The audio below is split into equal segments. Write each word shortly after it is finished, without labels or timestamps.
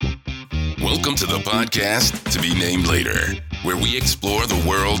Welcome to the podcast To Be Named Later, where we explore the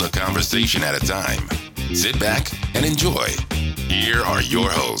world a conversation at a time. Sit back and enjoy. Here are your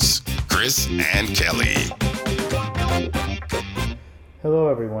hosts, Chris and Kelly. Hello,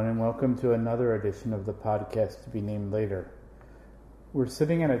 everyone, and welcome to another edition of the podcast To Be Named Later. We're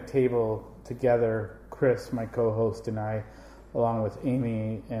sitting at a table together, Chris, my co-host, and I, along with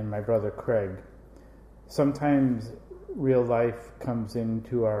Amy and my brother Craig. Sometimes real life comes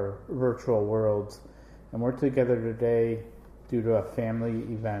into our virtual worlds, and we're together today due to a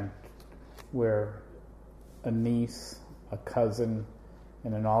family event where a niece, a cousin,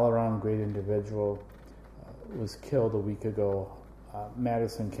 and an all-around great individual was killed a week ago,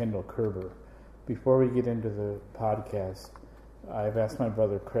 Madison Kendall Kerber. Before we get into the podcast, I've asked my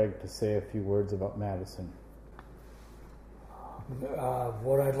brother Craig to say a few words about Madison.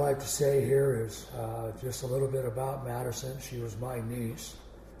 What I'd like to say here is just a little bit about Madison. She was my niece.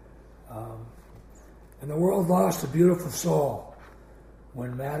 And the world lost a beautiful soul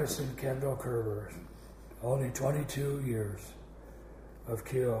when Madison Kendall Kerber, only 22 years of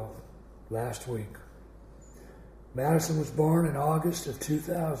kill, last week. Madison was born in August of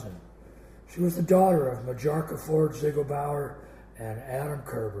 2000. She was the daughter of Majarka Ford Ziegelbauer and Adam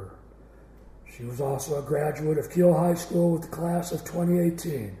Kerber. She was also a graduate of Kiel High School with the class of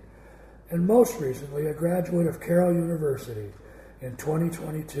 2018, and most recently a graduate of Carroll University in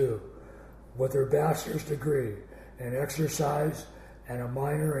 2022 with her bachelor's degree in exercise and a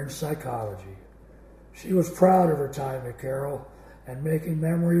minor in psychology. She was proud of her time at Carroll and making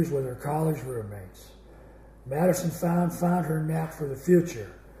memories with her college roommates. Madison found her knack for the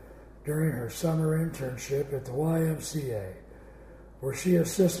future during her summer internship at the YMCA, where she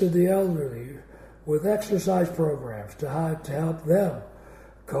assisted the elderly with exercise programs to help them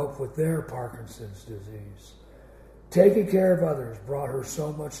cope with their Parkinson's disease. Taking care of others brought her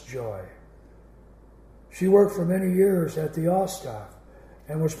so much joy. She worked for many years at the Ostaf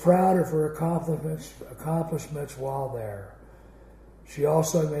and was proud of her accomplishments while there. She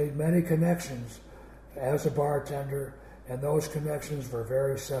also made many connections as a bartender, and those connections were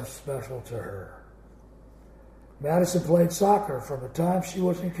very special to her. Madison played soccer from the time she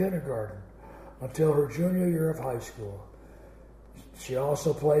was in kindergarten until her junior year of high school. She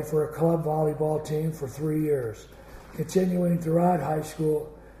also played for a club volleyball team for 3 years, continuing throughout high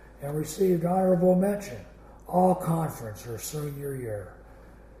school, and received honorable mention all conference her senior year.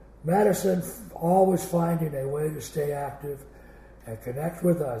 Madison always finding a way to stay active and connect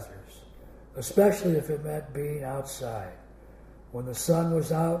with others, especially if it meant being outside. When the sun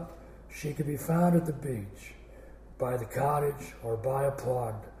was out, she could be found at the beach, by the cottage, or by a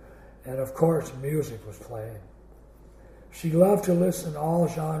pond, and of course music was playing. She loved to listen to all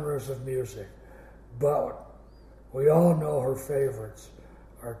genres of music, but we all know her favorites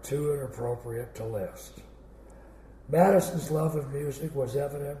are too inappropriate to list. Madison's love of music was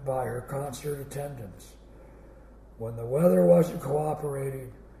evident by her concert attendance. When the weather wasn't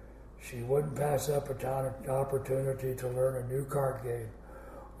cooperating, she wouldn't pass up an opportunity to learn a new card game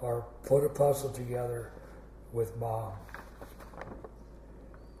or put a puzzle together with Mom.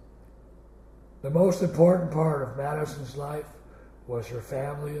 The most important part of Madison's life was her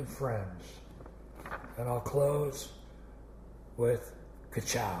family and friends. And I'll close with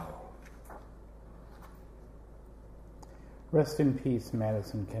Ka-chow. Rest in peace,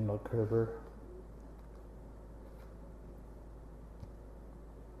 Madison Kendall Kerber.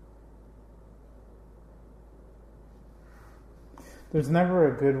 There's never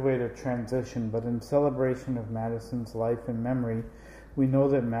a good way to transition, but in celebration of Madison's life and memory, we know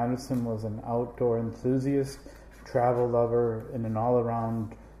that Madison was an outdoor enthusiast, travel lover, and an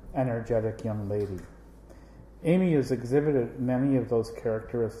all-around energetic young lady. Amy has exhibited many of those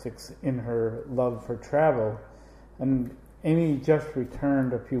characteristics in her love for travel, and Amy just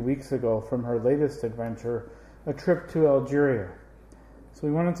returned a few weeks ago from her latest adventure, a trip to Algeria. So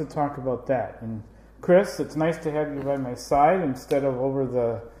we wanted to talk about that. And Chris, it's nice to have you by my side instead of over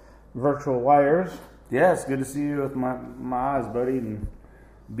the virtual wires. Yeah, it's good to see you with my eyes, buddy, and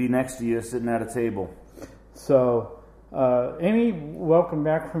be next to you sitting at a table. So, Amy, welcome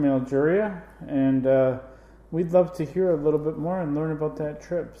back from Algeria, and we'd love to hear a little bit more and learn about that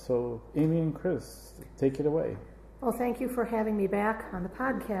trip. So, Amy and Chris, take it away. Well, thank you for having me back on the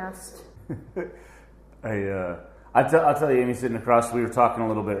podcast. I'll tell you, Amy, sitting across, we were talking a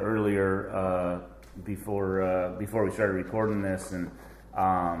little bit earlier before we started recording this, and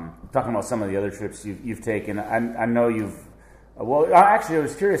talking about some of the other trips you've taken. I know you've. Well, actually, I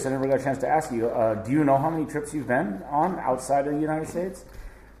was curious. I never got a chance to ask you. Do you know how many trips you've been on outside of the United States?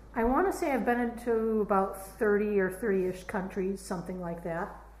 I want to say I've been into about 30 or 30-ish countries, something like that.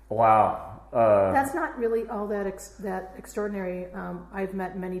 Wow. That's not really all that extraordinary. I've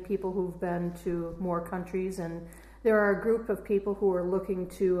met many people who've been to more countries, and there are a group of people who are looking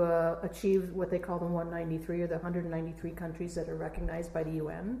to achieve what they call the 193, or the 193 countries that are recognized by the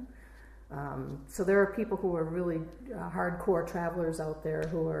UN. So there are people who are really hardcore travelers out there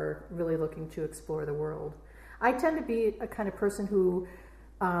who are really looking to explore the world. I tend to be a kind of person who,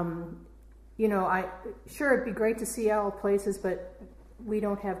 it'd be great to see all places, but we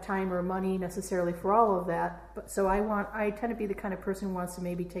don't have time or money necessarily for all of that. But so I tend to be the kind of person who wants to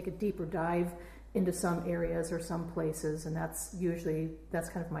maybe take a deeper dive into some areas or some places, and that's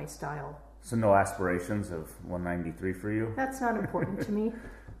kind of my style. So no aspirations of 193 for you? That's not important to me.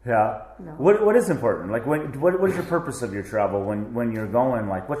 Yeah. No. What is important? Like, what is your purpose of your travel when you're going?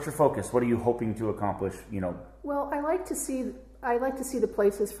 Like, what's your focus? What are you hoping to accomplish? Well, I like to see the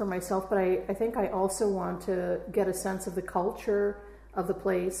places for myself, but I think I also want to get a sense of the culture of the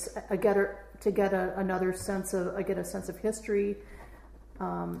place. I get a sense of history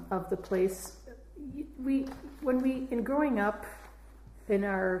of the place. In growing up in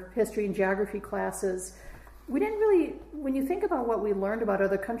our history and geography classes, we didn't really, when you think about what we learned about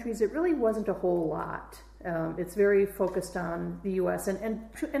other countries, it really wasn't a whole lot. It's very focused on the U.S. and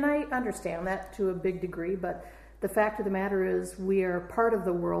I understand that to a big degree, but the fact of the matter is we are part of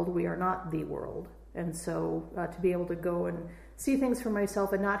the world, we are not the world. And so to be able to go and see things for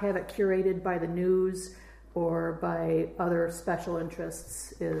myself and not have it curated by the news or by other special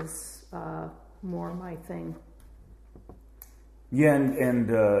interests is more my thing. Yeah, and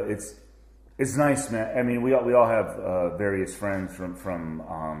it's nice, man. I mean, we all have various friends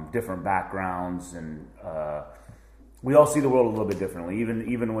from different backgrounds, and we all see the world a little bit differently.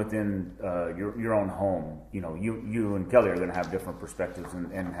 Even within your own home, you and Kelly are going to have different perspectives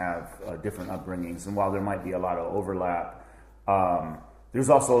and have different upbringings. And while there might be a lot of overlap, there's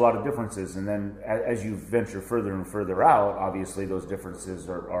also a lot of differences. And then as you venture further and further out, obviously those differences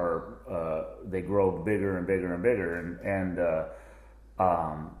are they grow bigger and bigger and bigger. And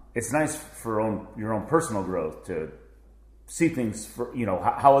it's nice for your own personal growth to see things for,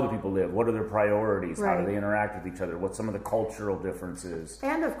 how other people live. What are their priorities? Right. How do they interact with each other? What's some of the cultural differences?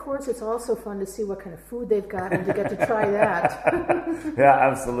 And of course, it's also fun to see what kind of food they've got and to get to try that. Yeah,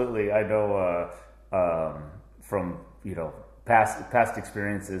 absolutely. I know from, past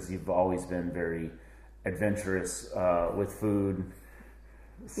experiences, you've always been very adventurous with food.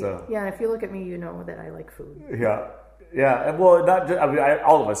 So yeah, if you look at me, you know that I like food. Yeah. Yeah, well, not just,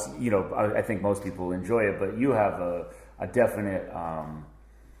 all of us, I think most people enjoy it, but you have a definite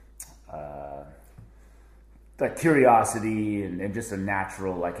curiosity and just a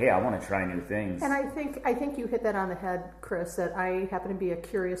natural, like, hey, I want to try new things. And I think you hit that on the head, Chris, that I happen to be a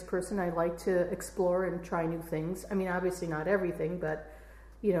curious person. I like to explore and try new things. I mean, obviously not everything, but,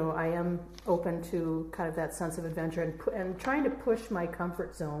 I am open to kind of that sense of adventure, and trying to push my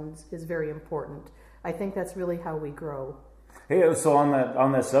comfort zones is very important. I think that's really how we grow. Hey, so on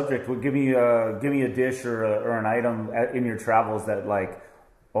that subject, give me a dish or an item in your travels that, like,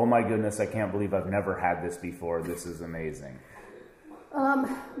 oh my goodness, I can't believe I've never had this before. This is amazing.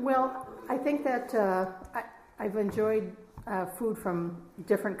 Well, I think that I've enjoyed food from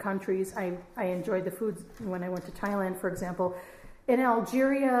different countries. I enjoyed the food when I went to Thailand, for example. In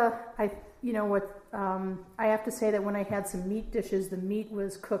Algeria, I have to say that when I had some meat dishes, the meat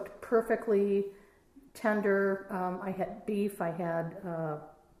was cooked perfectly tender. I had beef, I had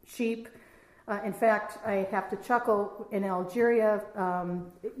sheep. In fact, I have to chuckle, in Algeria,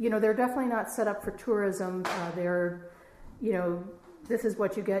 they're definitely not set up for tourism. This is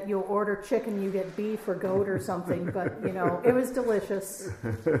what you get. You'll order chicken, you get beef or goat or something, but, it was delicious.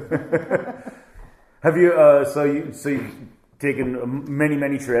 Have you, so you taken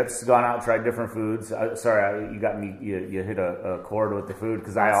many trips, gone out, tried different foods. Sorry, you got me. You hit a chord with the food,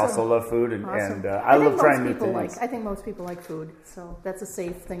 because I also love food, and I love trying new things. I think most people like food, so that's a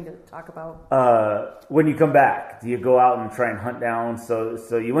safe thing to talk about. When you come back, do you go out and try and hunt down?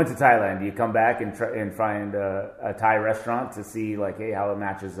 So you went to Thailand. Do you come back and try and find a Thai restaurant to see, like, hey, how it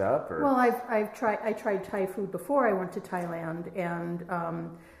matches up? Or? Well, I tried Thai food before I went to Thailand, and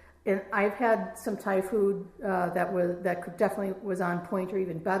I've had some Thai food that definitely was on point or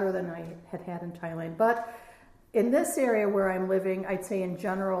even better than I had in Thailand. But in this area where I'm living, I'd say in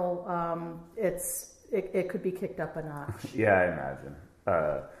general, it could be kicked up a notch. Yeah, I imagine.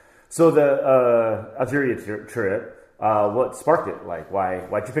 So the Algeria trip, what sparked it? Like,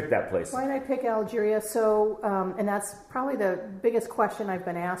 why'd you pick that place? Why did I pick Algeria? So, and that's probably the biggest question I've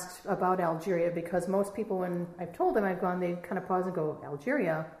been asked about Algeria, because most people, when I've told them I've gone, they kind of pause and go,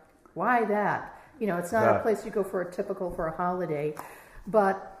 Algeria? Why that? It's not a place you go for a holiday.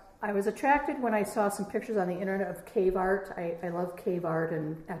 But I was attracted when I saw some pictures on the internet of cave art. I love cave art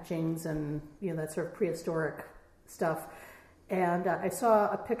and etchings and that sort of prehistoric stuff. And I saw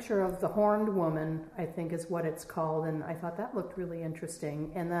a picture of the horned woman, I think is what it's called, and I thought that looked really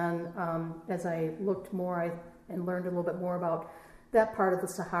interesting. And then as I looked more and learned a little bit more about that part of the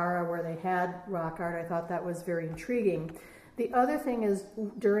Sahara where they had rock art, I thought that was very intriguing. The other thing is,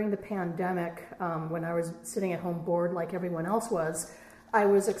 during the pandemic, when I was sitting at home bored like everyone else was, I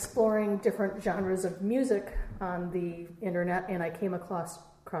was exploring different genres of music on the internet, and I came across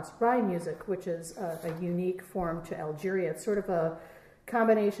rye music, which is a unique form to Algeria. It's sort of a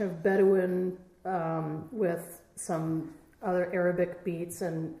combination of Bedouin with some other Arabic beats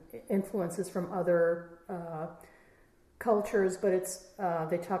and influences from other cultures, but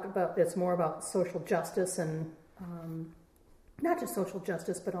it's more about social justice and not just social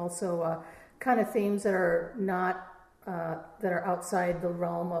justice, but also kind of themes that are not that are outside the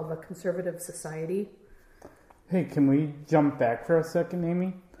realm of a conservative society. Hey, can we jump back for a second,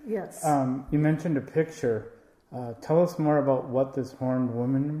 Amy? Yes. You mentioned a picture. Tell us more about what this horned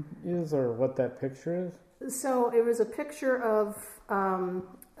woman is, or what that picture is. So it was a picture of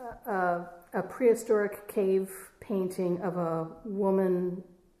a prehistoric cave painting of a woman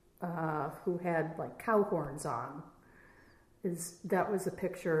who had like cow horns on. That was a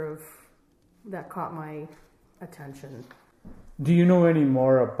picture that caught my attention. Do you know any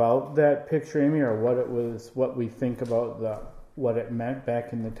more about that picture, Amy, or what it was, what we think about what it meant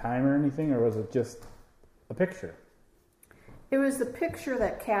back in the time or anything, or was it just a picture? It was the picture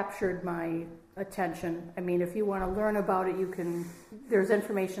that captured my attention. I mean, if you want to learn about it, there's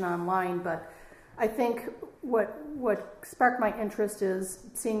information online, but I think what sparked my interest is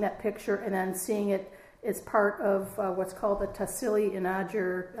seeing that picture and then seeing it as part of what's called the Tassili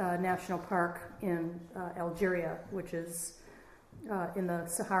Inajer National Park in Algeria, which is in the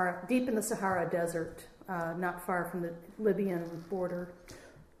Sahara, deep in the Sahara Desert, not far from the Libyan border.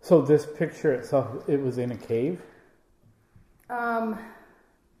 So this picture itself, it was in a cave? I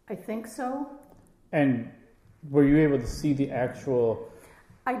think so. And were you able to see the actual...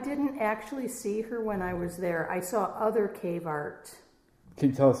 I didn't actually see her when I was there. I saw other cave art. Can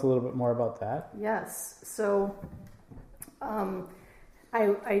you tell us a little bit more about that? Yes. So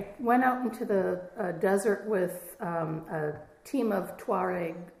I went out into the desert with a team of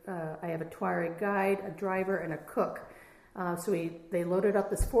Tuareg. I have a Tuareg guide, a driver, and a cook. So they loaded up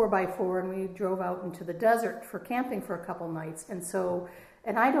this 4x4 and we drove out into the desert for camping for a couple nights.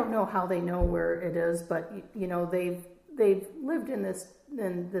 And I don't know how they know where it is, but they've lived in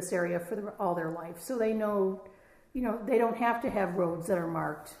this area for all their life, so they know. They don't have to have roads that are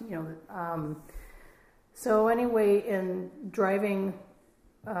marked. So anyway, in driving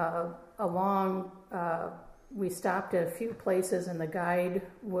along, we stopped at a few places, and the guide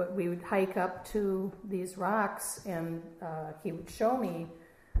we would hike up to these rocks, and he would show me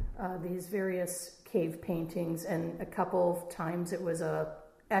these various cave paintings. And a couple of times it was a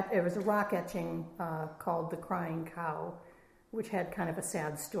rock etching called "The Crying Cow," which had kind of a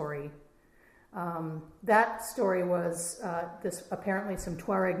sad story. That story was apparently some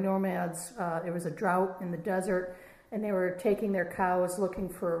Tuareg nomads. There was a drought in the desert, and they were taking their cows looking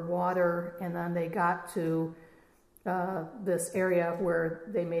for water, and then they got to this area where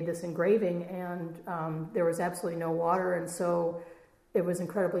they made this engraving, and there was absolutely no water, and so it was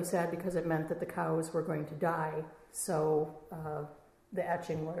incredibly sad because it meant that the cows were going to die. So the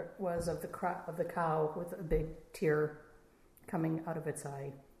etching was of the cow with a big tear coming out of its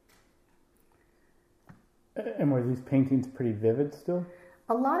eye. And were these paintings pretty vivid still?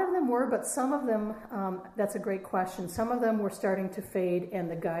 A lot of them were, but some of them, that's a great question. Some of them were starting to fade,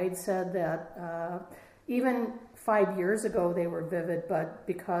 and the guide said that even 5 years ago they were vivid, but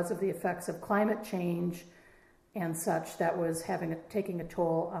because of the effects of climate change and such, that was taking a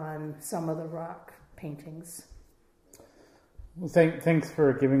toll on some of the rock paintings. Well, thanks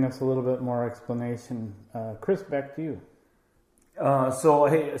for giving us a little bit more explanation. Chris, back to you.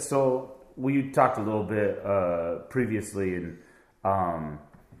 So we talked a little bit previously, and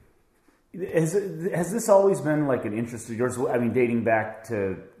has this always been like an interest of yours? I mean, dating back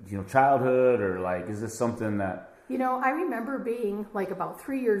to childhood, or like is this something that? I remember being like about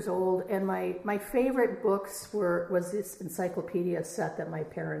 3 years old, and my favorite books was this encyclopedia set that my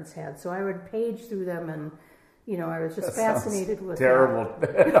parents had. So I would page through them, and I was just fascinated with terrible.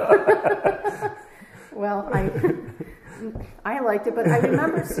 That. Well, I liked it, but I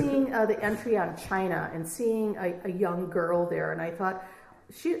remember seeing the entry on China and seeing a young girl there, and I thought,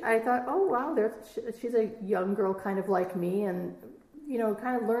 oh wow, she's a young girl kind of like me, and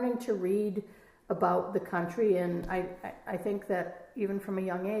kind of learning to read about the country, and I think that even from a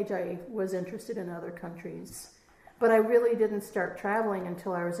young age, I was interested in other countries. But I really didn't start traveling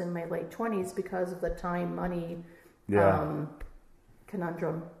until I was in my late 20s because of the time, money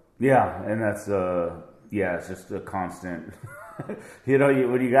conundrum. Yeah, and that's it's just a constant.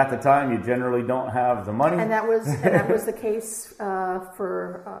 When you got the time, you generally don't have the money. And that was the case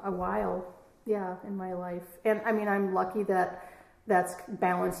for a while, in my life. And I mean, I'm lucky that that's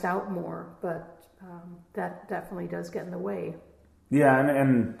balanced out more, but that definitely does get in the way. Yeah,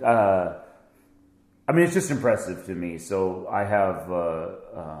 and I mean, it's just impressive to me. So I have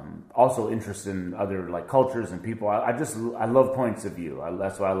also interest in other like cultures and people. I love points of view.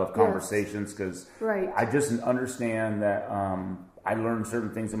 That's why I love conversations, because I just understand that I learned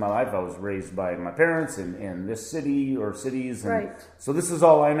certain things in my life. I was raised by my parents in this city or cities. And so this is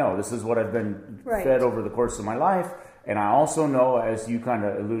all I know. This is what I've been fed over the course of my life. And I also know, as you kind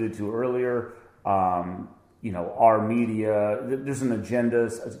of alluded to earlier, our media, there's an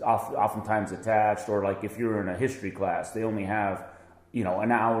agenda oftentimes attached, or like if you're in a history class, they only have,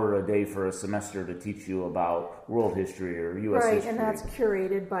 an hour a day for a semester to teach you about world history or U.S. history. Right, and that's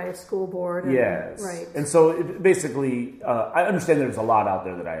curated by a school board. Yes. Right. And so basically, I understand there's a lot out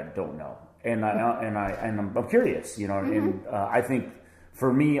there that I don't know. And I'm curious, and I think,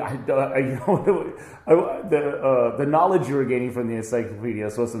 for me, the knowledge you were gaining from the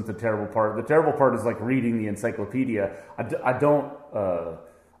encyclopedia wasn't the terrible part. The terrible part is like reading the encyclopedia. I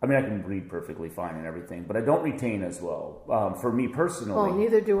can read perfectly fine and everything, but I don't retain as well. For me personally. Well,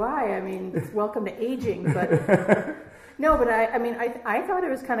 neither do I. I mean, welcome to aging, but no, but I thought it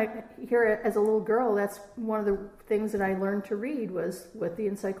was kind of, here as a little girl, that's one of the things that I learned to read was with the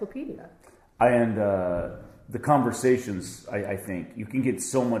encyclopedia. The conversations, I think, you can get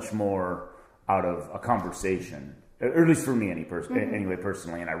so much more out of a conversation, or at least for me anyway,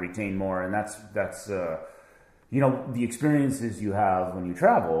 personally, and I retain more, and that's the experiences you have when you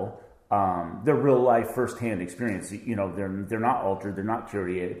travel, they're real life, firsthand experience. They're not altered, they're not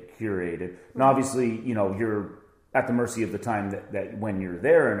curated. And obviously, you're at the mercy of the time that when you're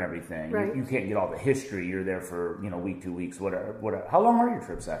there and everything. Right. You can't get all the history. You're there for, week, 2 weeks, whatever. How long are your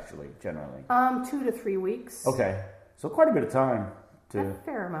trips actually, generally? 2 to 3 weeks. Okay. So quite a bit of time to a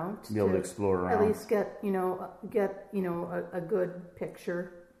fair amount to be able to explore around. At least get a good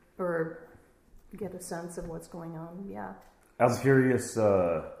picture or get a sense of what's going on. Yeah. I was curious,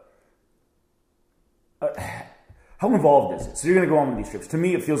 how involved is it? So you're going to go on these trips. To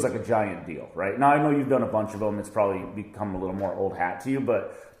me, it feels like a giant deal, right? Now, I know you've done a bunch of them. It's probably become a little more old hat to you,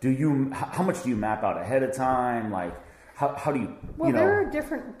 but how much do you map out ahead of time? Like, how do you, Well, there are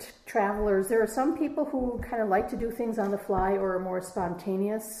different travelers. There are some people who kind of like to do things on the fly or are more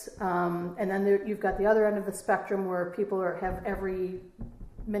spontaneous. And then you've got the other end of the spectrum where people have every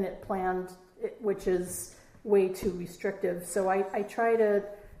minute planned, which is way too restrictive. So I try to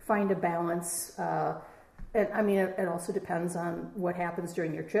find a balance. And I mean, it also depends on what happens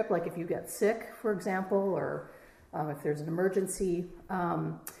during your trip. Like if you get sick, for example, or if there's an emergency.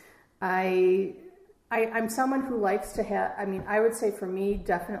 I'm someone who likes to have, I would say for me,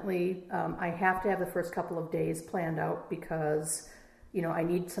 definitely, I have to have the first couple of days planned out because, I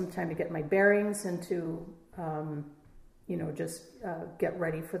need some time to get my bearings and to, just get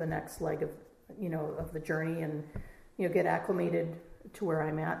ready for the next leg of the journey and, get acclimated to where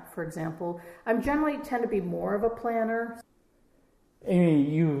I'm at, for example. I generally tend to be more of a planner. Amy,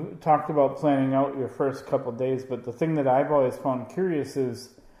 you talked about planning out your first couple of days, but the thing that I've always found curious is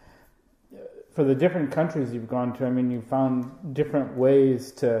for the different countries you've gone to, you found different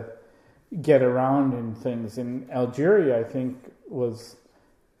ways to get around in things. In Algeria, I think, was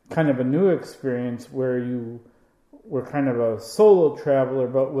kind of a new experience where you were kind of a solo traveler,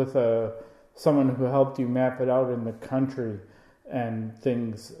 but with someone who helped you map it out in the country and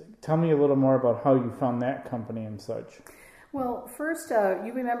things. Tell me a little more about how you found that company and such. Well, first,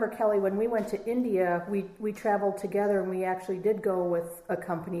 you remember, Kelly, when we went to India, we traveled together, and we actually did go with a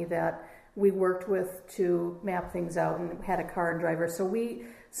company that we worked with to map things out and had a car and driver. So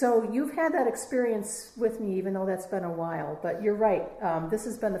you've had that experience with me, even though that's been a while. But you're right. This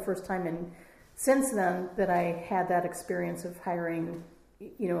has been the first time since then that I had that experience of hiring,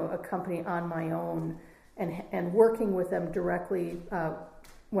 a company on my own and working with them directly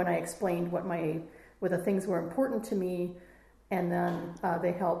when I explained what the things were important to me. And then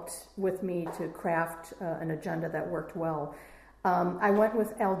they helped with me to craft an agenda that worked well. I went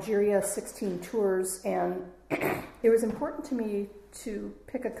with Algeria 16 tours, and it was important to me to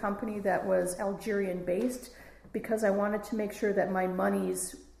pick a company that was Algerian-based because I wanted to make sure that my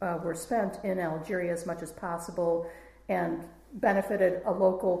monies were spent in Algeria as much as possible and benefited a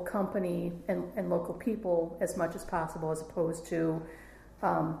local company and local people as much as possible, as opposed to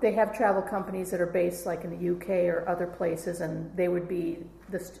they have travel companies that are based like in the UK or other places, and they would be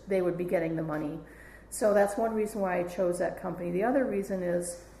getting the money. So that's one reason why I chose that company. The other reason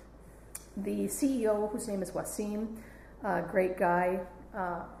is the CEO, whose name is Wasim, great guy.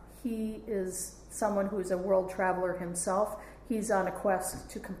 He is someone who is a world traveler himself. He's on a quest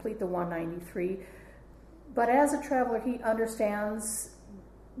to complete the 193. But as a traveler, he understands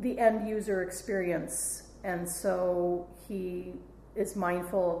the end user experience, and so he is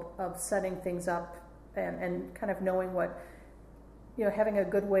mindful of setting things up and kind of knowing what, having a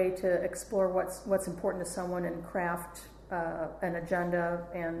good way to explore what's important to someone and craft an agenda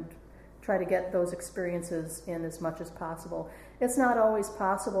and try to get those experiences in as much as possible. It's not always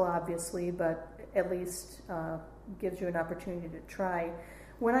possible, obviously, but at least gives you an opportunity to try.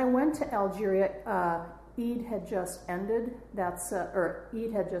 When I went to Algeria, Eid had just ended.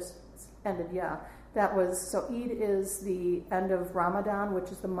 Eid had just ended, yeah. So Eid is the end of Ramadan,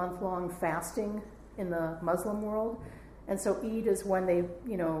 which is the month-long fasting in the Muslim world. And so Eid is when they,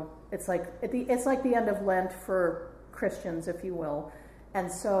 it's like the end of Lent for Christians, if you will.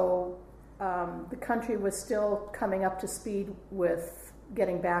 And so the country was still coming up to speed with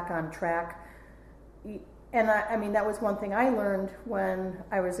getting back on track. And that was one thing I learned when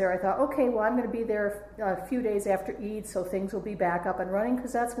I was there. I thought, okay, well, I'm going to be there a few days after Eid, so things will be back up and running,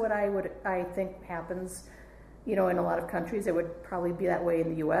 because that's what I think happens, in a lot of countries. It would probably be that way in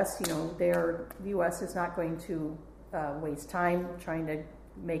the U.S. The U.S. is not going to waste time trying to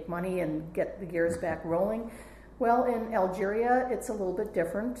make money and get the gears back rolling. Well, in Algeria, it's a little bit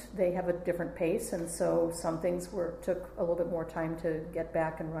different. They have a different pace, and so some things took a little bit more time to get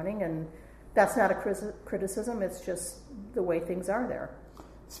back and running, and that's not a criticism, it's just the way things are there.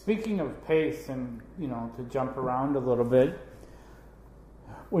 Speaking of pace and, to jump around a little bit,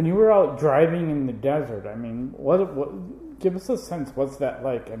 when you were out driving in the desert, what give us a sense, what's that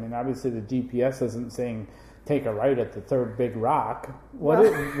like? Obviously the GPS isn't saying take a right at the third big rock. What?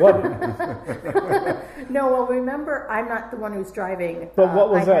 No, well, remember, I'm not the one who's driving. But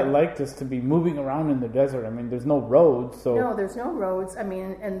what was that like, just to be moving around in the desert? There's no roads, so... No, there's no roads.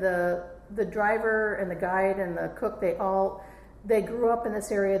 And the driver and the guide and the cook, they grew up in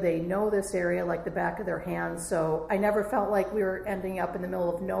this area. They know this area like the back of their hands. So I never felt like we were ending up in the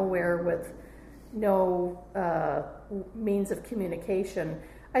middle of nowhere with no means of communication.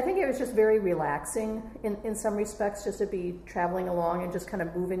 I think it was just very relaxing in some respects, just to be traveling along and just kind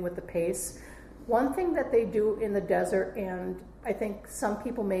of moving with the pace. One thing that they do in the desert, and I think some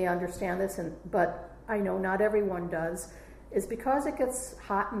people may understand this, but I know not everyone does, is because it gets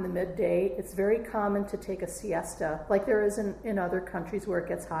hot in the midday, it's very common to take a siesta, like there is in other countries where it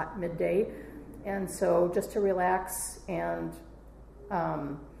gets hot midday. And so just to relax and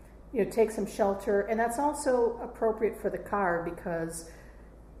take some shelter. And that's also appropriate for the car because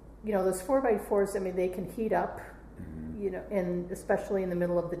those 4x4s, they can heat up, and especially in the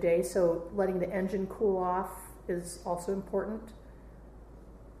middle of the day. So letting the engine cool off is also important.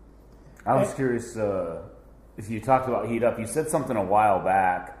 I was curious if you talked about heat up. You said something a while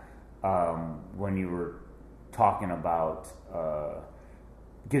back when you were talking about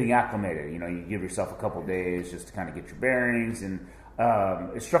getting acclimated. You give yourself a couple days just to kind of get your bearings, and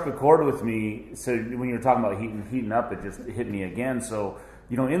it struck a chord with me. So when you were talking about heating up, it just hit me again. So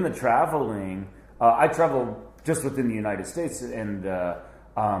in the traveling, I travel just within the United States, and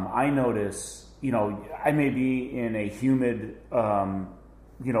I notice, I may be in a humid,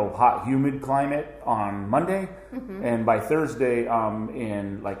 hot, humid climate on Monday, mm-hmm. and by Thursday, I'm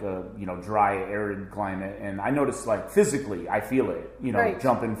in like a, dry, arid climate, and I notice, like, physically, I feel it, right.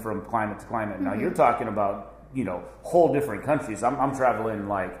 Jumping from climate to climate. Mm-hmm. Now, you're talking about, whole different countries. I'm traveling,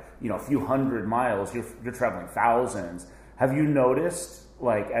 like, a few hundred miles. You're traveling thousands. Have you noticed,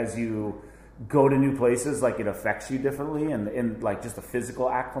 like, as you go to new places, like, it affects you differently, and like just the physical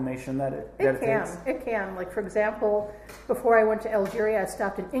acclimation that it takes? It can. Like, for example, before I went to Algeria, I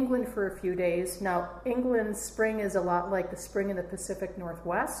stopped in England for a few days. Now, England's spring is a lot like the spring in the Pacific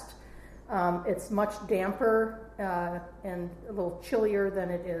Northwest. It's much damper and a little chillier than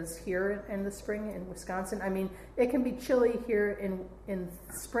it is here in the spring in Wisconsin. It can be chilly here in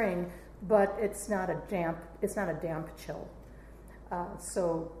spring, but it's not a damp chill.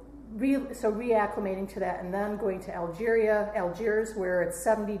 So reacclimating to that, and then going to Algiers, where it's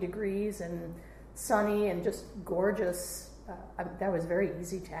 70 degrees and sunny and just gorgeous. That was very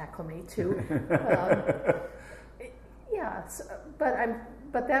easy to acclimate to.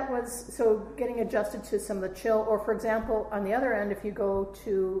 But that was, so getting adjusted to some of the chill. Or, for example, on the other end, if you go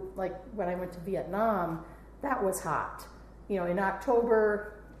to, like, when I went to Vietnam, that was hot. in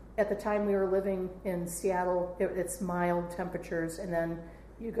October, at the time we were living in Seattle, it's mild temperatures, and then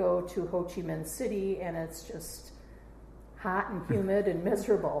you go to Ho Chi Minh City, and it's just hot and humid and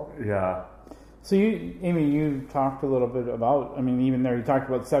miserable. Yeah. So Amy, you talked a little bit about, even there you talked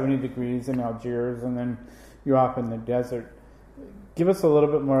about 70 degrees in Algiers, and then you're off in the desert. Give us a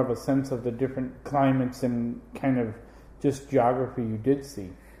little bit more of a sense of the different climates and kind of just geography you did see.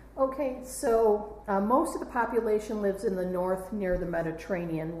 Okay, so most of the population lives in the north near the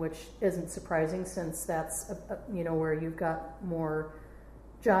Mediterranean, which isn't surprising since that's where you've got more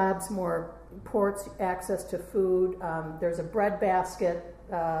jobs, more ports, access to food. There's a breadbasket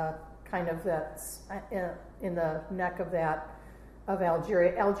kind of that's in the neck of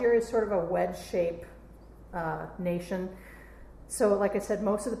Algeria. Algeria is sort of a wedge-shaped nation. So, like I said,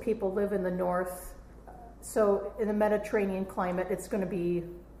 most of the people live in the north. So, in the Mediterranean climate, it's going to be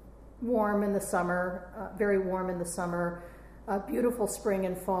warm in the summer, very warm in the summer, beautiful spring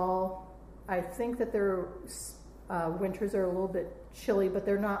and fall. I think that their winters are a little bit chilly, but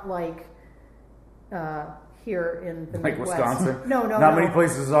they're not like here in the like Midwest. Wisconsin. No, not many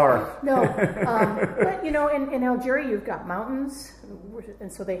places are. No, but in Algeria you've got mountains,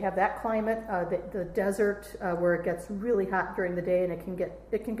 and so they have that climate. The desert where it gets really hot during the day, and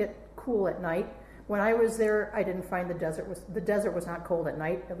it can get cool at night. When I was there, I didn't find the desert was not cold at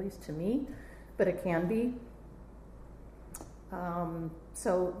night, at least to me, but it can be.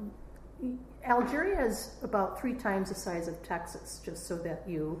 So Algeria is about 3 times the size of Texas, just so that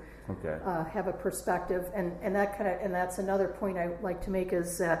you have a perspective. And that's another point I like to make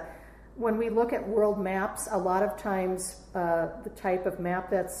is that when we look at world maps, a lot of times the type of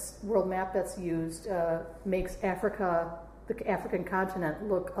world map that's used makes the African continent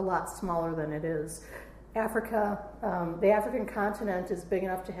look a lot smaller than it is. The African continent is big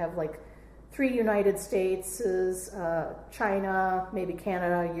enough to have like 3 United States, China, maybe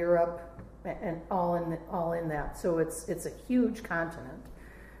Canada, Europe, and all in that. So it's a huge continent.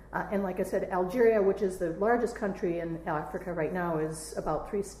 And like I said, Algeria, which is the largest country in Africa right now, is about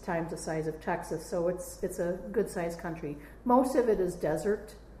 3 times the size of Texas. So it's a good sized country. Most of it is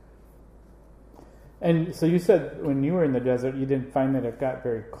desert. And so you said when you were in the desert, you didn't find that it got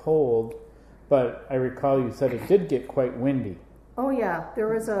very cold, but I recall you said it did get quite windy. Oh yeah,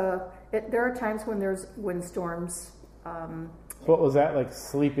 there are times when there's windstorms. So what was that like,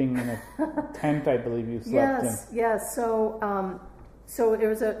 sleeping in a tent? I believe you slept in. Yes. So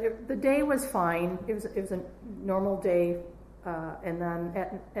the day was fine. It was a normal day, and then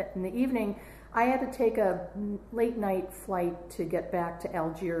in the evening, I had to take a late night flight to get back to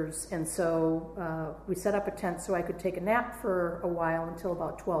Algiers, and so we set up a tent so I could take a nap for a while until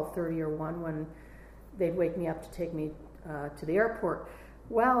about 12:30 or 1 when they'd wake me up to take me to the airport.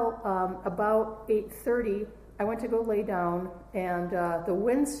 Well, about 8:30, I went to go lay down, and the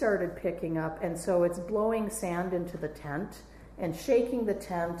wind started picking up, and so it's blowing sand into the tent and shaking the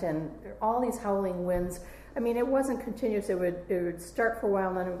tent, and all these howling winds. I mean, it wasn't continuous. It would start for a while,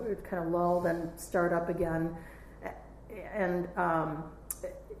 and then it would kind of lull, then start up again. And, I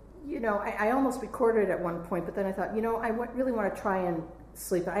almost recorded it at one point, but then I thought, I really want to try and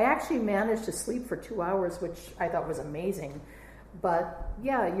sleep. I actually managed to sleep for 2 hours, which I thought was amazing. But,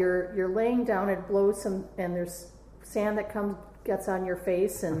 yeah, you're laying down, it blows and there's sand that gets on your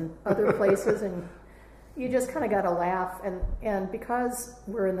face and other places, and you just kind of got to laugh. And because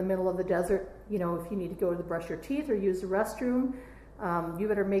we're in the middle of the desert, if you need to go to brush your teeth or use the restroom, you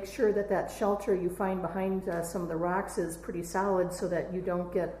better make sure that shelter you find behind some of the rocks is pretty solid so that you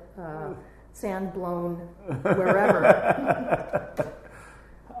don't get sand blown wherever.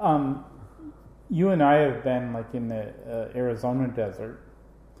 You and I have been like in the Arizona desert.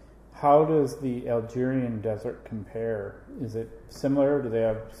 How does the Algerian desert compare? Is it similar? Do they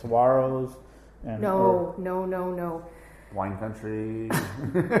have saguaros? No. Wine country.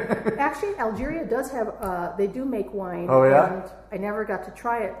 Actually, Algeria does have, they do make wine. Oh, yeah? And I never got to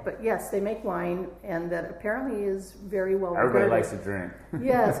try it, but yes, they make wine, and that apparently is very well Everybody regarded. likes to drink.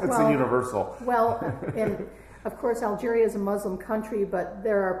 Yes. It's a universal. Well, and of course, Algeria is a Muslim country, but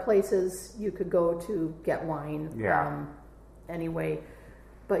there are places you could go to get wine. Yeah. Anyway.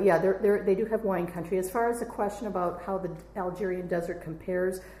 But yeah, they do have wine country. As far as the question about how the Algerian desert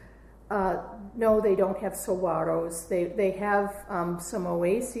compares, no, they don't have saguaros. They have some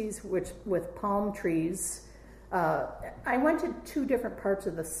oases with palm trees. I went to 2 different parts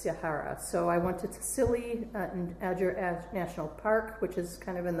of the Sahara. So I went to Tassili in Alger National Park, which is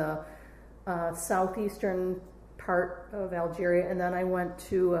kind of in the southeastern part of Algeria, and then I went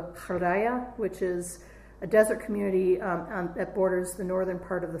to Kharaya, which is a desert community that borders the northern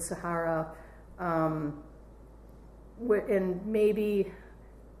part of the Sahara. and maybe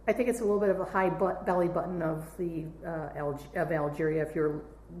I think it's a little bit of a high belly button of the of Algeria if you're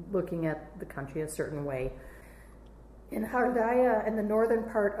looking at the country a certain way. In Hardaya, in the northern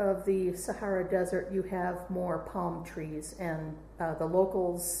part of the Sahara Desert, you have more palm trees, and the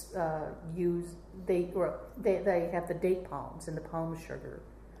locals they have the date palms and the palm sugar.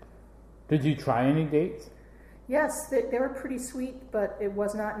 Did you try any dates? Yes, they were pretty sweet, but it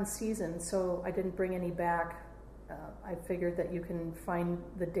was not in season, so I didn't bring any back. I figured that you can find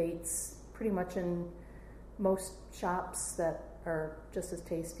the dates pretty much in most shops that are just as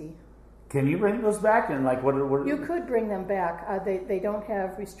tasty. Can you bring those back? And like, what? You could bring them back. They don't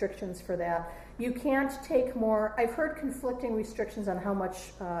have restrictions for that. You can't take more. I've heard conflicting restrictions on how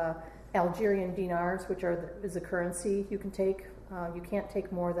much Algerian dinars, which is the currency you can take. You can't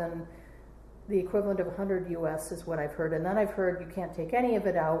take more than the equivalent of 100 US is what I've heard. And then I've heard you can't take any of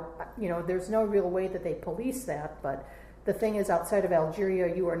it out. There's no real way that they police that. But the thing is, outside of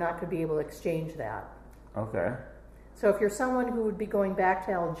Algeria, you are not going to be able to exchange that. Okay. So if you're someone who would be going back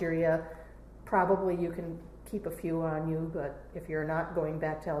to Algeria, probably you can keep a few on you, but if you're not going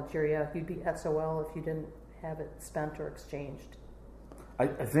back to Algeria, you'd be SOL if you didn't have it spent or exchanged. I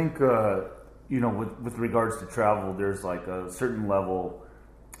think, with regards to travel, there's like a certain level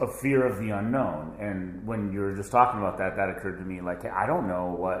of fear of the unknown. And when you were just talking about that occurred to me, like, hey, I don't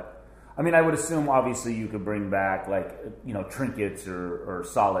know what... I mean, I would assume, obviously, you could bring back, like, trinkets or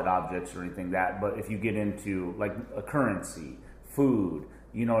solid objects or anything but if you get into, like, a currency, food...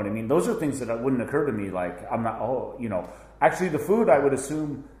 You know what I mean? Those are things that wouldn't occur to me. Like, I'm not, actually the food I would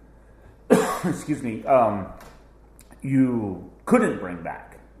assume, excuse me, you couldn't bring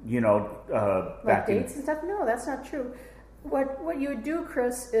back, like back dates and stuff? No, that's not true. What you would do,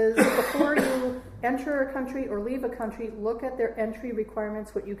 Chris, is before you enter a country or leave a country, look at their entry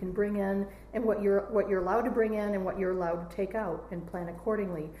requirements, what you can bring in and what you're allowed to bring in and what you're allowed to take out, and plan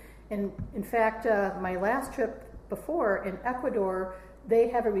accordingly. And in fact, my last trip before in Ecuador, they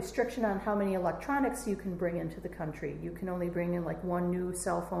have a restriction on how many electronics you can bring into the country. You can only bring in like one new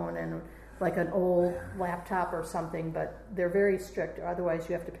cell phone and like an old laptop or something, but they're very strict. Otherwise,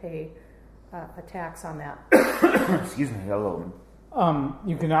 you have to pay a tax on that. Excuse me, hello.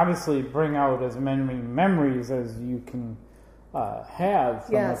 You can obviously bring out as many memories as you can have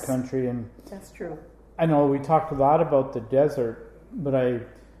from the country. And that's true. I know we talked a lot about the desert, but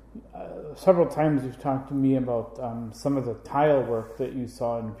several times you've talked to me about some of the tile work that you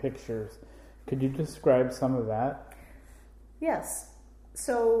saw in pictures. Could you describe some of that? Yes.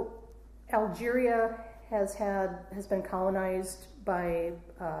 So Algeria has been colonized by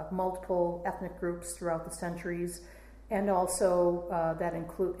multiple ethnic groups throughout the centuries, and also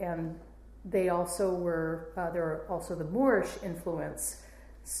they also were there are also the Moorish influence.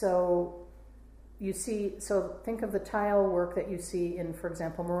 So think of the tile work that you see in, for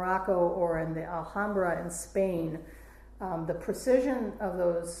example, Morocco or in the Alhambra in Spain. The precision of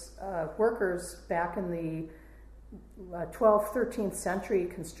those workers back in the 12th, 13th century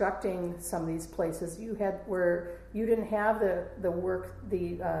constructing some of these places, you didn't have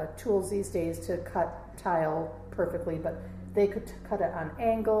the tools these days to cut tile perfectly, but they could cut it on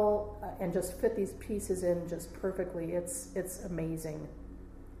angle and just fit these pieces in just perfectly. It's amazing.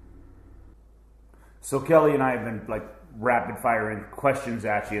 So Kelly and I have been like rapid firing questions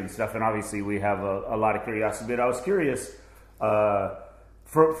at you and stuff, and obviously we have a lot of curiosity. But I was curious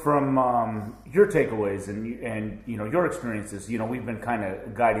from your takeaways and your experiences. We've been kind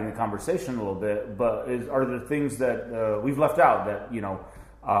of guiding the conversation a little bit, but are there things that we've left out that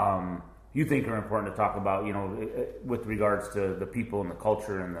you think are important to talk about, with regards to the people and the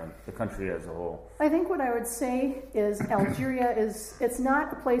culture and the country as a whole? I think what I would say is Algeria it's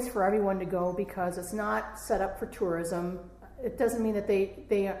not a place for everyone to go because it's not set up for tourism. It doesn't mean that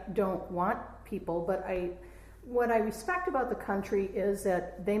they don't want people, but what I respect about the country is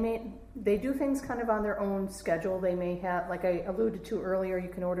that they do things kind of on their own schedule. They may have, like I alluded to earlier, you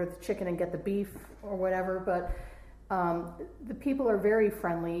can order the chicken and get the beef or whatever, but the people are very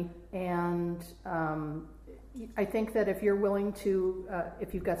friendly, and I think that if you're willing to,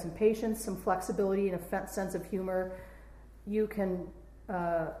 if you've got some patience, some flexibility, and a sense of humor, you can.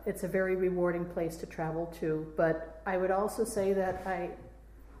 It's a very rewarding place to travel to. But I would also say that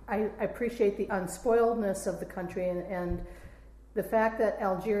I appreciate the unspoiledness of the country and the fact that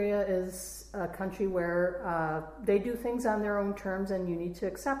Algeria is a country where they do things on their own terms, and you need to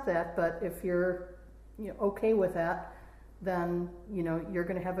accept that. But if you're okay with that, then you're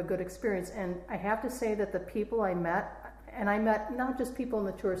going to have a good experience. And I have to say that the people I met, and I met not just people in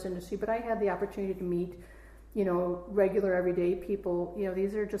the tourist industry, but I had the opportunity to meet regular everyday people.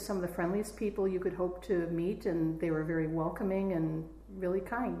 These are just some of the friendliest people you could hope to meet, and they were very welcoming and really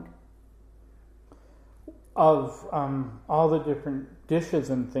kind. Of all the different dishes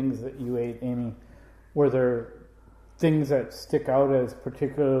and things that you ate, Amy, were there things that stick out as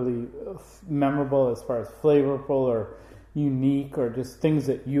particularly memorable as far as flavorful or unique, or just things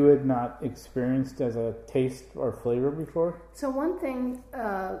that you had not experienced as a taste or flavor before? So one thing,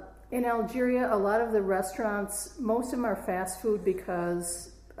 in Algeria, a lot of the restaurants, most of them are fast food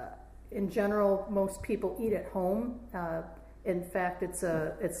because, in general, most people eat at home. In fact, it's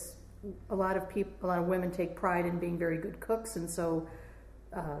a lot of women take pride in being very good cooks, and so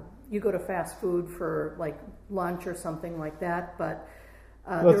you go to fast food for like lunch or something like that. But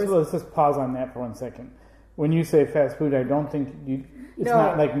let's just pause on that for 1 second. When you say fast food, I don't think it's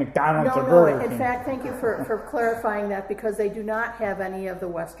not like McDonald's or Burger King. In fact, thank you for clarifying that, because they do not have any of the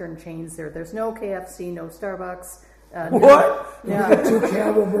Western chains there. There's no KFC, no Starbucks. What? You got 2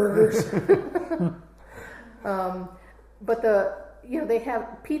 Campbell burgers? But they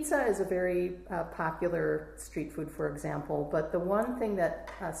have pizza is a very popular street food, for example. But the one thing that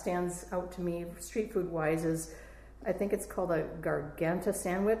stands out to me, street food wise, is I think it's called a garganta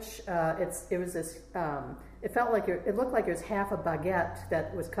sandwich. It was this. It looked like it was half a baguette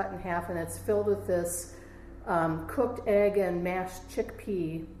that was cut in half, and it's filled with this cooked egg and mashed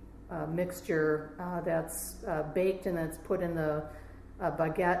chickpea mixture that's baked, and then it's put in the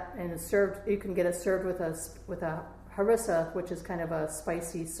baguette, and it's served. You can get it served with a harissa, which is kind of a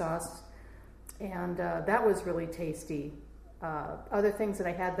spicy sauce, and that was really tasty. Other things that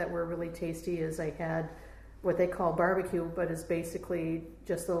I had that were really tasty is I had what they call barbecue, but is basically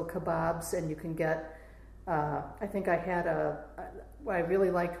just little kebabs, and you can get, I think I had what I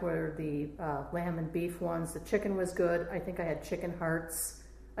really liked were the lamb and beef ones. The chicken was good. I think I had chicken hearts.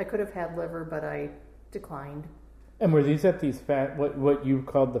 I could have had liver, but I declined. And were these at these what you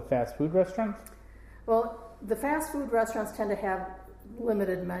called the fast food restaurants? Well, the fast food restaurants tend to have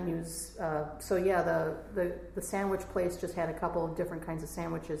limited menus. So yeah, the sandwich place just had a couple of different kinds of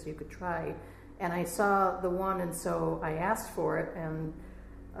sandwiches you could try. And I saw the one, and so I asked for it, and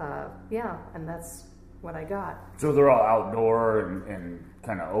and that's what I got. So they're all outdoor and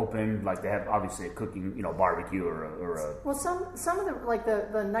kind of open, like they have obviously a cooking, barbecue or a. Well, some of them, like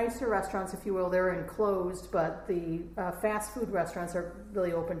the nicer restaurants, if you will, they're enclosed, but the fast food restaurants are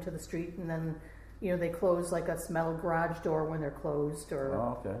really open to the street, and then they close like a metal garage door when they're closed, or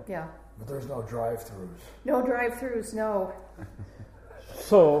okay, yeah. But there's no drive-throughs. No drive-throughs, no.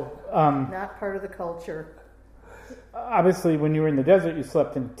 So, not part of the culture. Obviously, when you were in the desert, you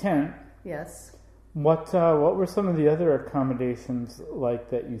slept in a tent. Yes. What were some of the other accommodations like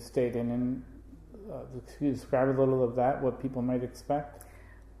that you stayed in? And can you describe a little of that? What people might expect?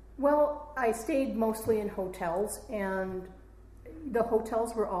 Well, I stayed mostly in hotels, and the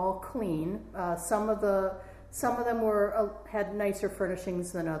hotels were all clean. Some of them had nicer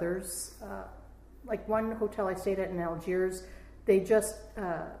furnishings than others. Like one hotel I stayed at in Algiers. They just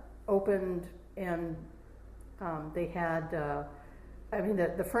opened, and they had.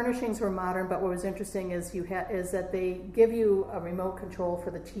 The furnishings were modern, but what was interesting is that they give you a remote control for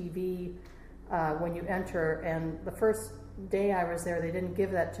the TV when you enter. And the first day I was there, they didn't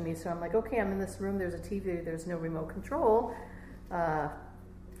give that to me, so I'm like, okay, I'm in this room. There's a TV. There's no remote control. I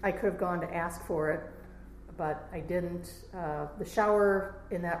could have gone to ask for it, but I didn't. The shower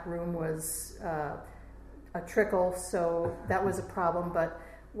in that room was a trickle, so that was a problem. But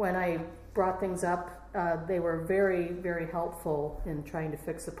when I brought things up, they were very, very helpful in trying to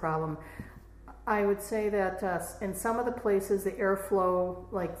fix the problem. I would say that in some of the places, the airflow,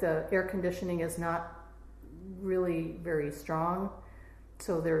 like the air conditioning, is not really very strong.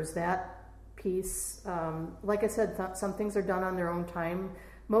 So there's that piece. Like I said, some things are done on their own time.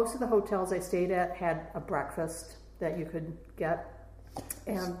 Most of the hotels I stayed at had a breakfast that you could get,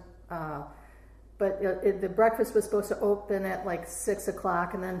 and but the breakfast was supposed to open at like 6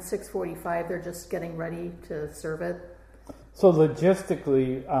 o'clock, and then 6:45 they're just getting ready to serve it. So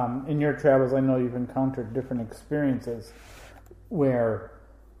logistically, in your travels, I know you've encountered different experiences where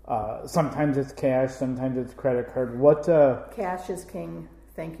sometimes it's cash, sometimes it's credit card. Cash is king.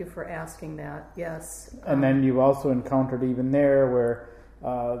 Thank you for asking that. Yes. And then you've also encountered even there where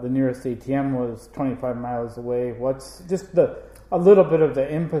the nearest ATM was 25 miles away. What's just a little bit of the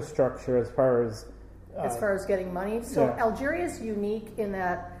infrastructure as far as getting money. So yeah. Algeria is unique in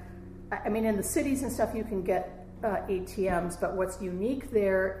that, in the cities and stuff you can get ATMs, but what's unique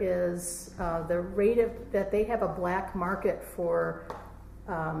there is the rate that they have a black market for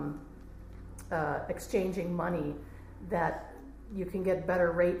exchanging money that you can get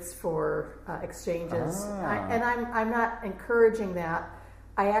better rates for exchanges. I'm not encouraging that.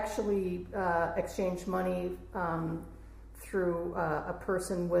 I actually exchanged money through a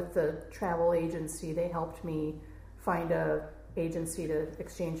person with the travel agency. They helped me find a agency to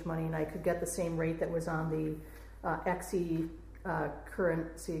exchange money, and I could get the same rate that was on the XE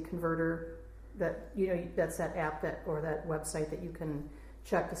currency converter. That that's that app or that website that you can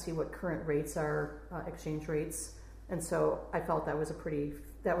check to see what current rates are, exchange rates. And so I felt that was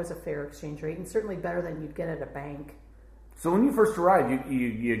a fair exchange rate, and certainly better than you'd get at a bank. So when you first arrived,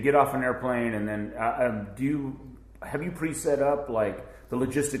 you get off an airplane, and then have you pre-set up like the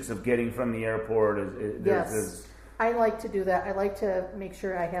logistics of getting from the airport? Yes, I like to do that. I like to make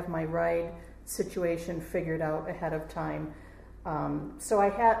sure I have my ride situation figured out ahead of time. So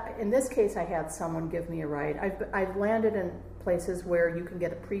in this case, I had someone give me a ride. I've landed in places where you can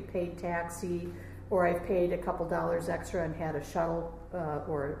get a prepaid taxi, or I've paid a couple dollars extra and had a shuttle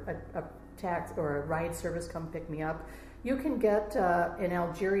or a taxi or a ride service come pick me up. You can get in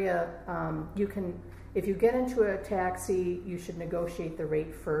Algeria. If you get into a taxi, you should negotiate the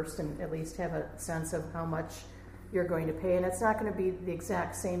rate first and at least have a sense of how much you're going to pay. And it's not going to be the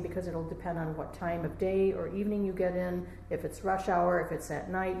exact same because it'll depend on what time of day or evening you get in. If it's rush hour, if it's at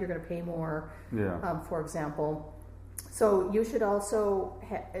night, you're going to pay more, for example. So you should also,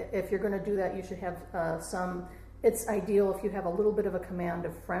 if you're going to do that, you should have it's ideal if you have a little bit of a command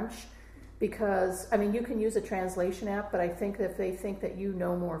of French, because, you can use a translation app, but I think that if they think that you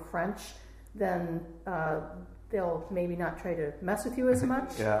know more French, then they'll maybe not try to mess with you as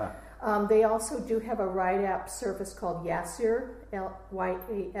much. Yeah. They also do have a ride app service called Yassir,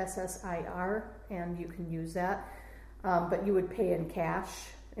 Yassir, and you can use that. But you would pay in cash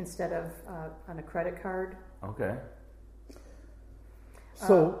instead of on a credit card. Okay.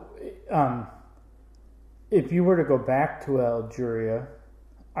 So, if you were to go back to Algeria,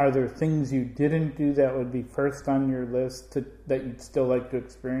 are there things you didn't do that would be first on your list that you'd still like to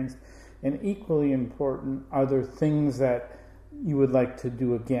experience? And equally important, are there things that you would like to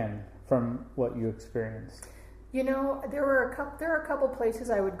do again from what you experienced? There are a couple places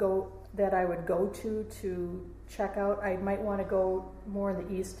I would go to check out. I might want to go more in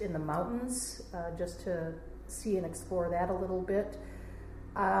the east in the mountains, just to see and explore that a little bit.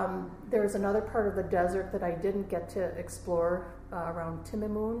 There's another part of the desert that I didn't get to explore around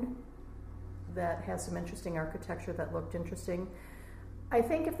Timimoun that has some interesting architecture that looked interesting. I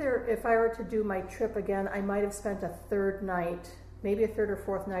think if I were to do my trip again, I might have spent a third night, maybe a third or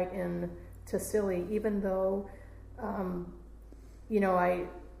fourth night in Tassili, even though, I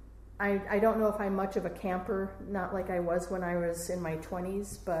don't know if I'm much of a camper, not like I was when I was in my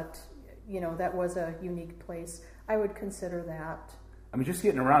 20s, but, that was a unique place. I would consider that. Just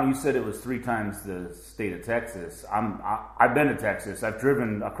getting around, you said it was 3 times the state of Texas. I've been to Texas. I've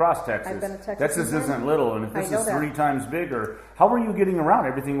driven across Texas. I've been to Texas. Texas isn't little, and if this is 3 times bigger, how were you getting around?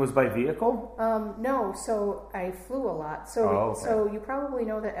 Everything was by vehicle? No, so I flew a lot. So you probably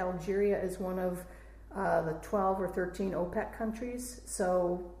know that Algeria is one of the 12 or 13 OPEC countries,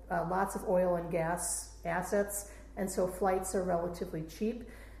 so lots of oil and gas assets, and so flights are relatively cheap.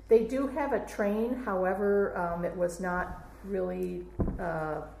 They do have a train, however, it was not really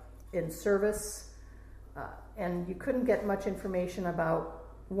in service, and you couldn't get much information about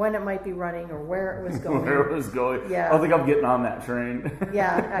when it might be running or where it was going. Where it was going. Yeah. I don't think I'm getting on that train.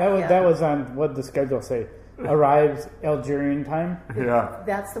 Yeah. That was on what the schedule say. Arrives Algerian time. Yeah.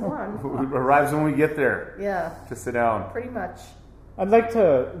 That's the one. Arrives when we get there. Yeah. To sit down. Pretty much. I'd like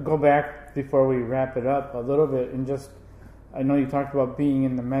to go back before we wrap it up a little bit and just, I know you talked about being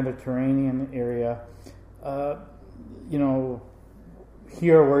in the Mediterranean area.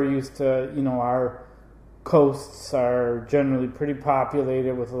 Here we're used to, our coasts are generally pretty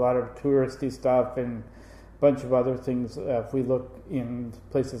populated with a lot of touristy stuff and a bunch of other things. If we look in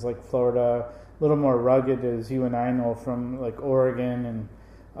places like Florida, a little more rugged, as you and I know from like Oregon and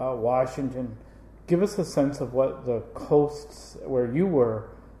Washington. Give us a sense of what the coasts where you were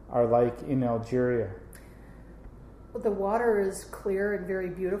are like in Algeria. The water is clear and very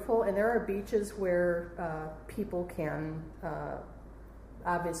beautiful, and there are beaches where people can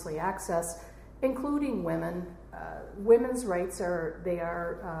obviously access, including women. Women's rights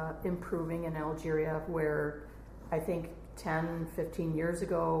are improving in Algeria, where I think 10, 15 years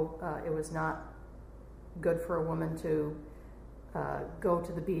ago it was not good for a woman to go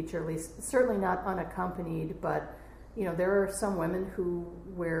to the beach, or at least certainly not unaccompanied, but there are some women who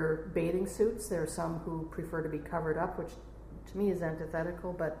wear bathing suits. There are some who prefer to be covered up, which to me is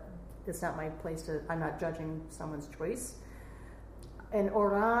antithetical, but it's not my place I'm not judging someone's choice. And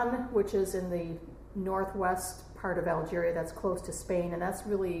Oran, which is in the northwest part of Algeria that's close to Spain, and that's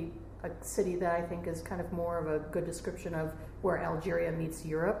really a city that I think is kind of more of a good description of where Algeria meets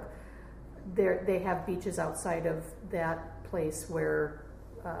Europe. They have beaches outside of that place where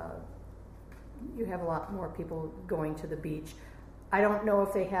you have a lot more people going to the beach. I don't know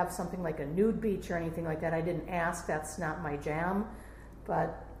if they have something like a nude beach or anything like that. I didn't ask. That's not my jam.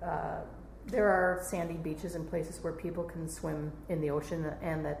 But there are sandy beaches and places where people can swim in the ocean,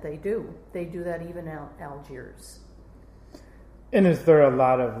 and that they do. They do that even in Algiers. And is there a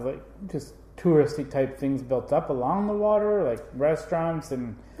lot of like just touristy type things built up along the water, like restaurants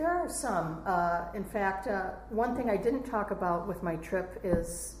and? There are some. In fact, one thing I didn't talk about with my trip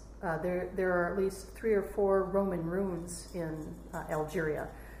is there are at least 3 or 4 Roman ruins in Algeria.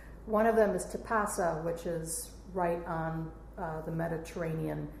 One of them is Tapasa, which is right on the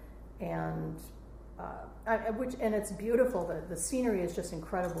Mediterranean, and it's beautiful. The scenery is just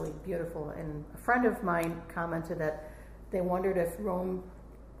incredibly beautiful. And a friend of mine commented that they wondered if Rome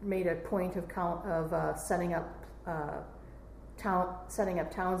made a point of setting up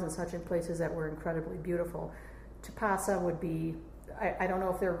towns and such in places that were incredibly beautiful. Tapasa would be. I don't know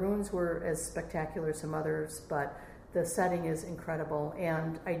if their ruins were as spectacular as some others, but the setting is incredible.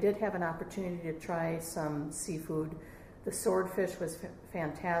 And I did have an opportunity to try some seafood. The swordfish was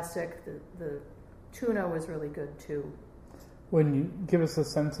fantastic. The tuna was really good too. When you give us a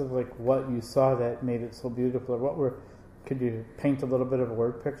sense of like what you saw that made it so beautiful, or could you paint a little bit of a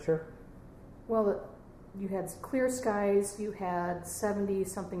word picture? Well, you had clear skies, you had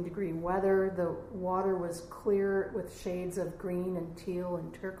 70-something degree weather, the water was clear with shades of green and teal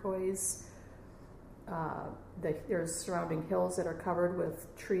and turquoise. There's surrounding hills that are covered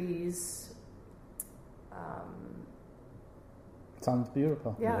with trees. Sounds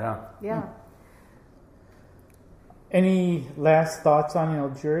beautiful. Yeah. Any last thoughts on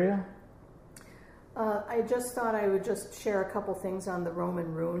Algeria? I just thought I would just share a couple things on the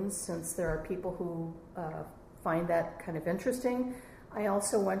Roman ruins, since there are people who find that kind of interesting. I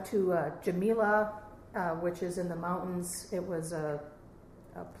also went to Jamila, which is in the mountains. It was a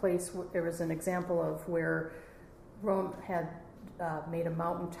place, there was an example of where Rome had made a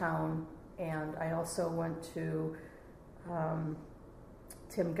mountain town. And I also went to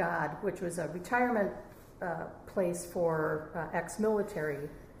Timgad, which was a retirement place for ex-military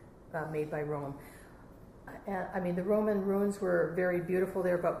made by Rome. I mean, the Roman ruins were very beautiful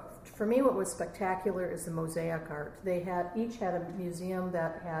there, but for me what was spectacular is the mosaic art. They each had a museum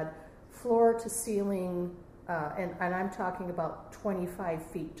that had floor-to-ceiling, and I'm talking about 25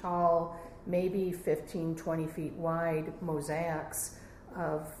 feet tall, maybe 15, 20 feet wide mosaics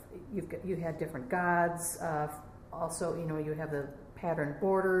of, you had different gods, also, you have the patterned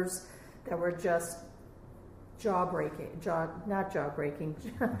borders that were just jaw-dropping.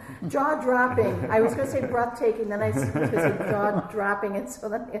 I was going to say breathtaking, then I was going to say jaw-dropping, and so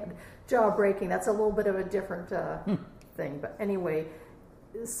then I had jaw-breaking. That's a little bit of a different thing. But anyway,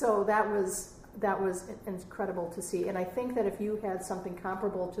 so that was incredible to see. And I think that if you had something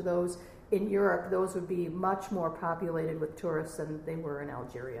comparable to those in Europe, those would be much more populated with tourists than they were in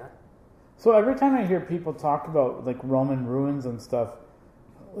Algeria. So every time I hear people talk about like Roman ruins and stuff,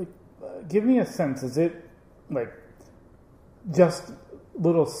 like give me a sense, is it like just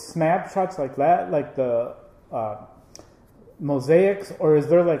little snapshots like that, like the mosaics, or is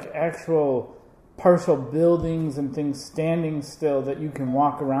there like actual partial buildings and things standing still that you can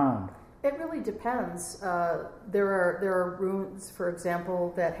walk around? It really depends. There are ruins, for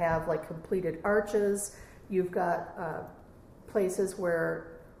example, that have like completed arches. You've got places where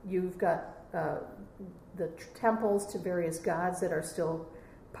you've got the temples to various gods that are still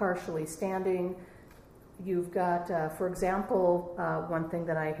partially standing. You've got, for example, one thing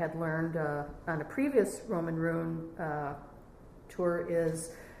that I had learned on a previous Roman ruin tour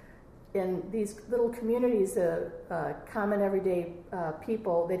is in these little communities, common everyday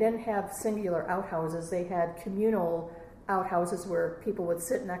people, they didn't have singular outhouses. They had communal outhouses where people would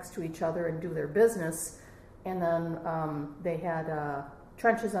sit next to each other and do their business. And then they had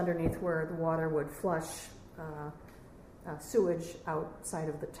trenches underneath where the water would flush sewage outside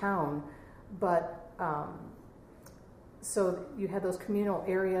of the town. But so you have those communal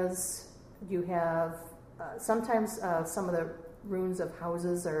areas. You have sometimes some of the ruins of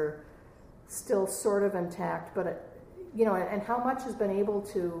houses are still sort of intact, but and how much has been able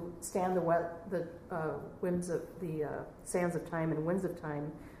to stand the winds of the sands of time and winds of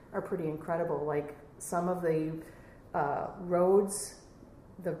time are pretty incredible. Like some of the roads,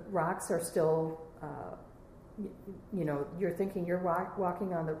 the rocks are still. You're thinking you're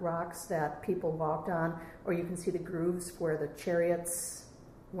walking on the rocks that people walked on, or you can see the grooves where the chariots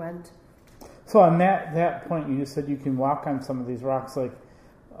went. So on that point, you just said you can walk on some of these rocks. Like,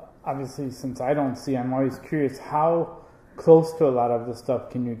 obviously, since I don't see, I'm always curious how close to a lot of the stuff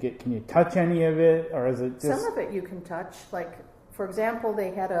can you get? Can you touch any of it, or is it just... Some of it you can touch. Like, for example,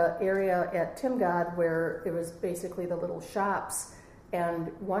 they had an area at Timgad where it was basically the little shops, and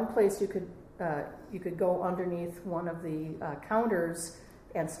one place you could go underneath one of the counters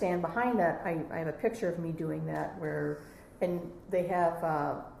and stand behind that. I have a picture of me doing that and they have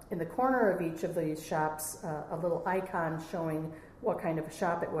in the corner of each of these shops a little icon showing what kind of a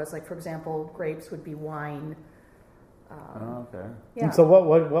shop it was. Like, for example, grapes would be wine. Okay. Yeah. And so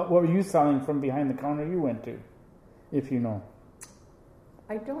what were you selling from behind the counter you went to, if you know?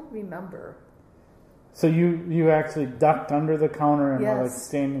 I don't remember. So you actually ducked under the counter and were like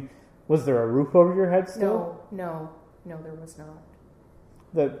standing. Was there a roof over your head still? No, there was not.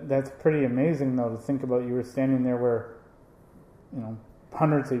 That's pretty amazing, though, to think about. You were standing there where,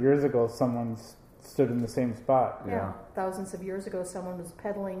 hundreds of years ago, someone stood in the same spot. Yeah, thousands of years ago, someone was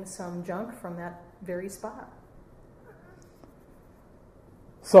peddling some junk from that very spot.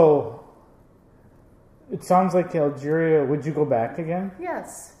 So, it sounds like Algeria. Would you go back again?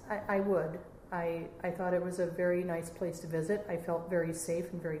 Yes, I would. I thought it was a very nice place to visit. I felt very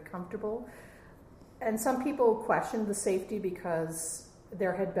safe and very comfortable. And some people questioned the safety because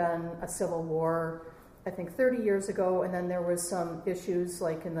there had been a civil war, I think 30 years ago, and then there was some issues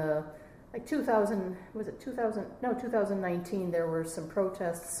like in the 2019, there were some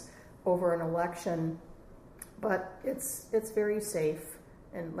protests over an election, but it's very safe,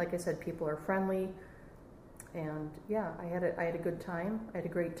 and like I said, people are friendly, and yeah, I had a good time. I had a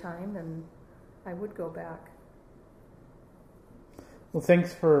great time, and I would go back. Well,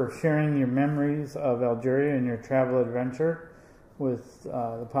 thanks for sharing your memories of Algeria and your travel adventure with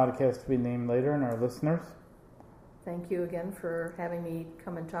the podcast to be named later and our listeners. Thank you again for having me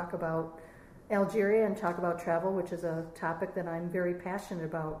come and talk about Algeria and talk about travel, which is a topic that I'm very passionate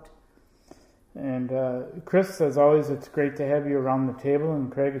about. And Chris, as always, it's great to have you around the table.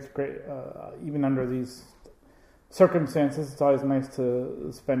 And Craig, it's great, even under these circumstances, it's always nice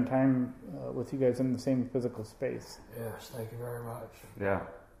to spend time with you guys in the same physical space. Yes, thank you very much. Yeah.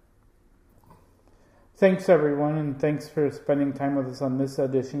 Thanks, everyone, and thanks for spending time with us on this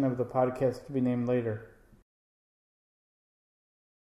edition of the podcast to be named later.